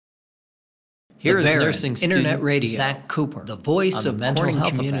Here is nursing Internet Radio Zach Cooper, the voice of mental health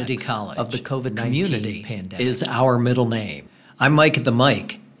community college of the COVID-19 pandemic. Is our middle name. I'm Mike at the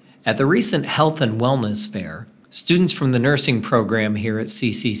mic. At the recent Health and Wellness Fair, students from the nursing program here at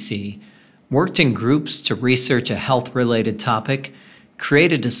CCC worked in groups to research a health-related topic,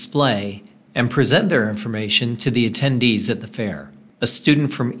 create a display, and present their information to the attendees at the fair. A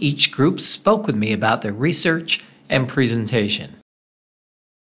student from each group spoke with me about their research and presentation.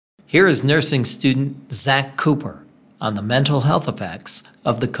 Here is nursing student Zach Cooper on the mental health effects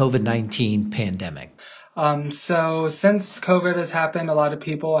of the COVID-19 pandemic. So since COVID has happened, a lot of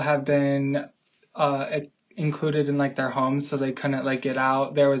people have been included in their homes, so they couldn't get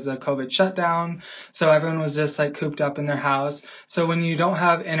out. There was a COVID shutdown, so everyone was just cooped up in their house. So when you don't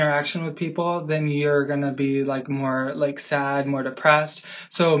have interaction with people, then you're gonna be more sad, more depressed.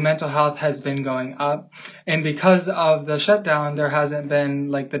 So mental health has been going up, and because of the shutdown, there hasn't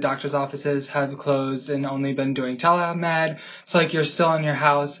been the doctor's offices have closed and only been doing telemed. So you're still in your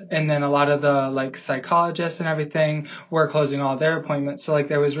house, and then a lot of the psychologists and everything were closing all their appointments. So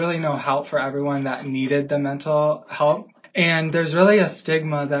there was really no help for everyone that needed the mental help. And there's really a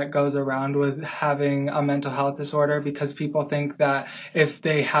stigma that goes around with having a mental health disorder, because people think that if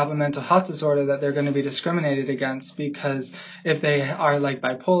they have a mental health disorder that they're going to be discriminated against, because if they are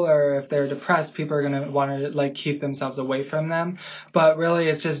bipolar or if they're depressed, people are going to want to keep themselves away from them. But really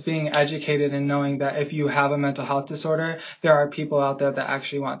it's just being educated and knowing that if you have a mental health disorder, there are people out there that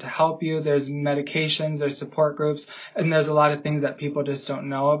actually want to help you. There's medications, there's support groups, and there's a lot of things that people just don't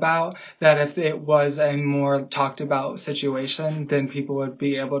know about, that if it was a more talked about situation, then people would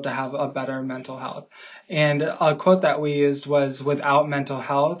be able to have a better mental health. And a quote that we used was, without mental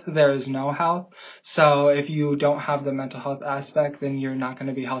health, there is no health. So if you don't have the mental health aspect, then you're not going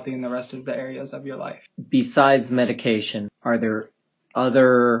to be healthy in the rest of the areas of your life. Besides medication, are there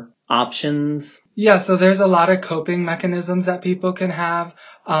other options? Yeah, so there's a lot of coping mechanisms that people can have.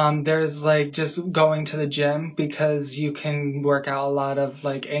 There's just going to the gym, because you can work out a lot of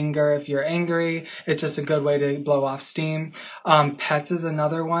anger. If you're angry, it's just a good way to blow off steam. Pets is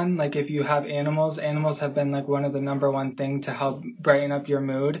another one. If you have animals have been one of the number one thing to help brighten up your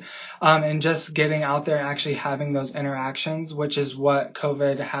mood. And just getting out there and actually having those interactions, which is what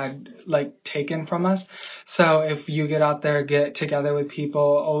COVID had taken from us. So if you get out there, get together with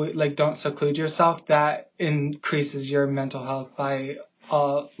people, don't seclude yourself, that increases your mental health by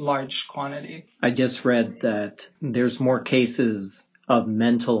a large quantity. I just read that there's more cases of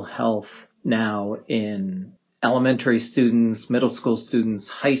mental health now in elementary students, middle school students,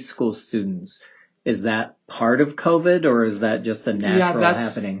 high school students. Is that part of COVID, or is that just a natural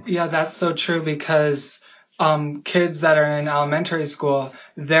happening? Yeah, that's so true, because kids that are in elementary school,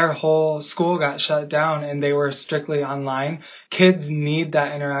 their whole school got shut down and they were strictly online. Kids need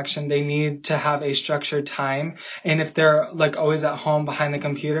that interaction. They need to have a structured time. And if they're always at home behind the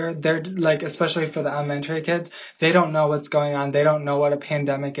computer, they're especially for the elementary kids, they don't know what's going on. They don't know what a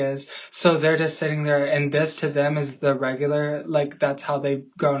pandemic is. So they're just sitting there, and this to them is the regular, that's how they've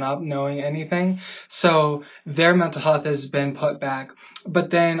grown up knowing anything. So their mental health has been put back.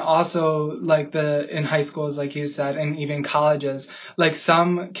 But then also in high schools, like you said, and even colleges,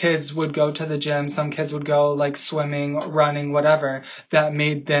 some kids would go to the gym, some kids would go swimming, running, whatever, that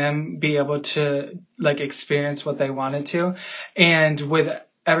made them be able to experience what they wanted to. And with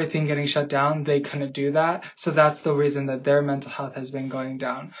everything getting shut down, they couldn't do that. So that's the reason that their mental health has been going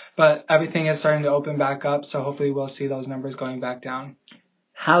down. But everything is starting to open back up, so hopefully we'll see those numbers going back down.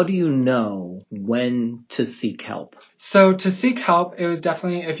 How do you know when to seek help? So to seek help, it was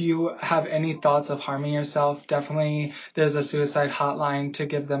definitely, if you have any thoughts of harming yourself, definitely there's a suicide hotline to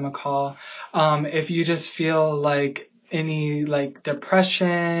give them a call. If you just feel any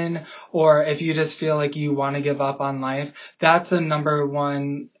depression, or if you just feel you want to give up on life, that's a number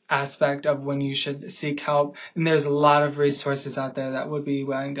one aspect of when you should seek help. And there's a lot of resources out there that would be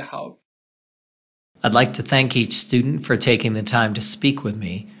willing to help. I'd like to thank each student for taking the time to speak with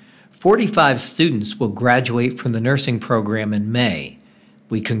me. 45 students will graduate from the nursing program in May.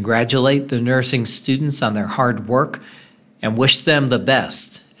 We congratulate the nursing students on their hard work and wish them the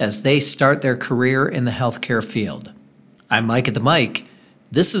best as they start their career in the healthcare field. I'm Mike at the mic.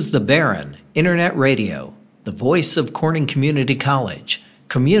 This is the Baron Internet Radio, the voice of Corning Community College.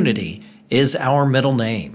 Community is our middle name.